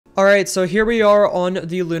Alright, so here we are on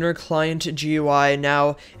the Lunar client GUI.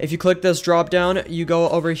 Now, if you click this drop down, you go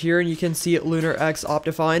over here and you can see Lunar X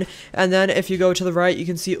Optifine. And then if you go to the right, you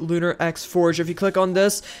can see Lunar X Forge. If you click on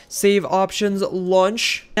this, save options,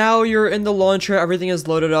 launch. Now you're in the launcher, everything is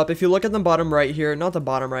loaded up. If you look at the bottom right here, not the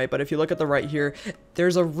bottom right, but if you look at the right here,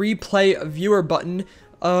 there's a replay viewer button,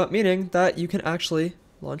 meaning that you can actually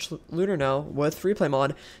launch Lunar now with replay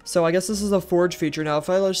mod. So I guess this is a Forge feature. Now if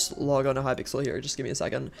I just log on to Hypixel here, just give me a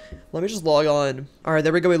second. Let me just log on. Alright,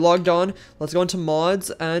 there we go, we logged on. Let's go into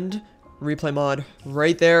mods and replay mod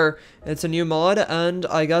right there. It's a new mod and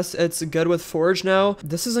I guess it's good with Forge now.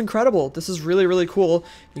 This is incredible. This is really, really cool.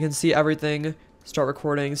 You can see everything. Start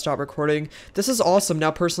recording, stop recording. This is awesome.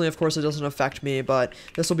 Now personally, of course, it doesn't affect me, but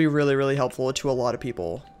this will be really, really helpful to a lot of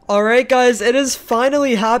people. Alright guys, it has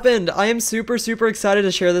finally happened. I am super excited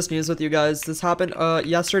to share this news with you guys. This happened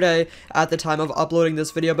yesterday at the time of uploading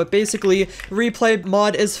this video, but basically replay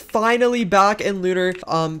mod is finally back in Lunar.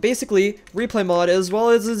 Basically replay mod as well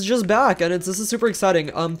as it's just back, and this is super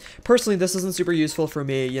exciting. Personally this isn't super useful for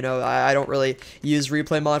me, you know, I don't really use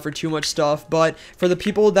replay mod for too much stuff, but for the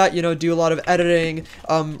people that, you know, do a lot of editing,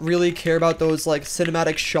 really care about those like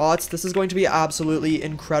cinematic shots, this is going to be absolutely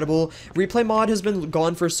incredible. Replay mod has been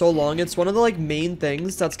gone for so long. It's one of the like main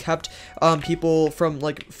things that's kept people from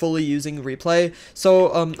like fully using replay. So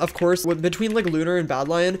of course between like Lunar and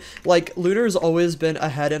Badlion, like Lunar's always been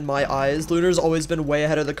ahead in my eyes. Lunar's always been way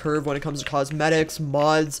ahead of the curve when it comes to cosmetics,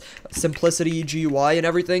 mods, simplicity, GUI and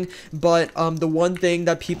everything, but the one thing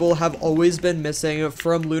that people have always been missing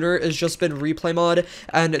from Lunar is just been replay mod,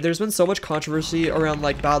 and there's been so much controversy around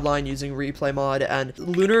like Badlion using replay mod, and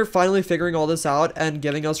Lunar finally figuring all this out and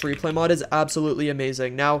giving us replay mod is absolutely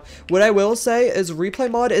amazing. Now, what I will say is replay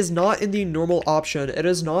mod is not in the normal option. It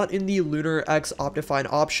is not in the Lunar X Optifine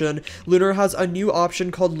option. Lunar has a new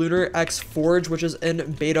option called Lunar X Forge, which is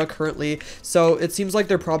in beta currently. So it seems like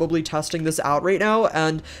they're probably testing this out right now,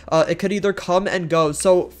 and it could either come and go.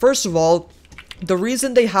 So first of all, the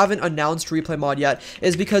reason they haven't announced replay mod yet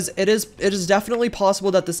is because it is definitely possible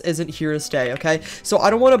that this isn't here to stay, okay? So I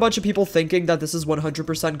don't want a bunch of people thinking that this is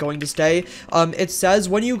 100% going to stay. It says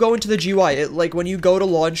when you go into the GUI, like when you go to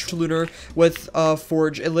launch Lunar with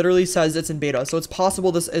Forge, it literally says it's in beta. So it's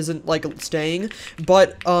possible this isn't like staying,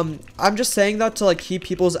 but I'm just saying that to like keep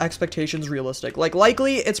people's expectations realistic. Like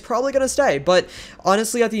likely it's probably gonna stay, but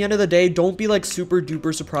honestly at the end of the day, don't be like super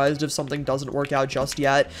duper surprised if something doesn't work out just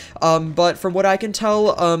yet. But from what I can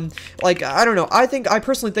tell, like, I don't know, I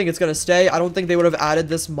personally think it's gonna stay. I don't think they would have added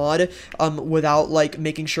this mod without like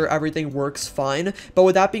making sure everything works fine. But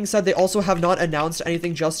with that being said, they also have not announced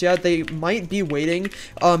anything just yet. They might be waiting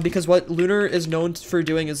because what Lunar is known for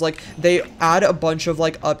doing is like they add a bunch of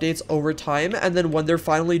like updates over time, and then when they're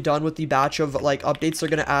finally done with the batch of like updates they're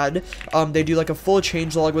gonna add, they do like a full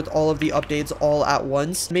changelog with all of the updates all at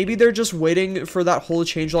once. Maybe they're just waiting for that whole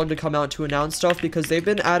changelog to come out to announce stuff, because they've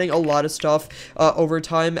been adding a lot of stuff over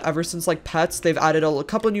time. Ever since like pets, they've added a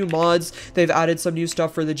couple new mods, they've added some new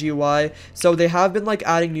stuff for the GUI, so they have been like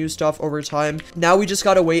adding new stuff over time. Now we just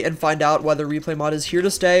gotta wait and find out whether replay mod is here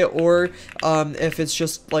to stay, or if it's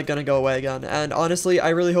just like gonna go away again. And honestly, I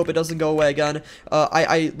really hope it doesn't go away again.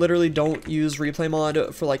 I literally don't use replay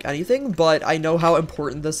mod for like anything, but I know how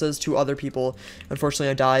important this is to other people.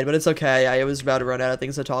 Unfortunately I died, but it's okay. I was about to run out of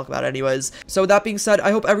things to talk about anyways. So with that being said,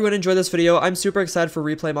 I hope everyone enjoyed this video. I'm super excited for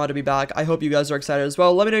replay mod to be back. I hope you guys are excited as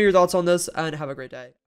well. Let me know your thoughts on this, and have a great day.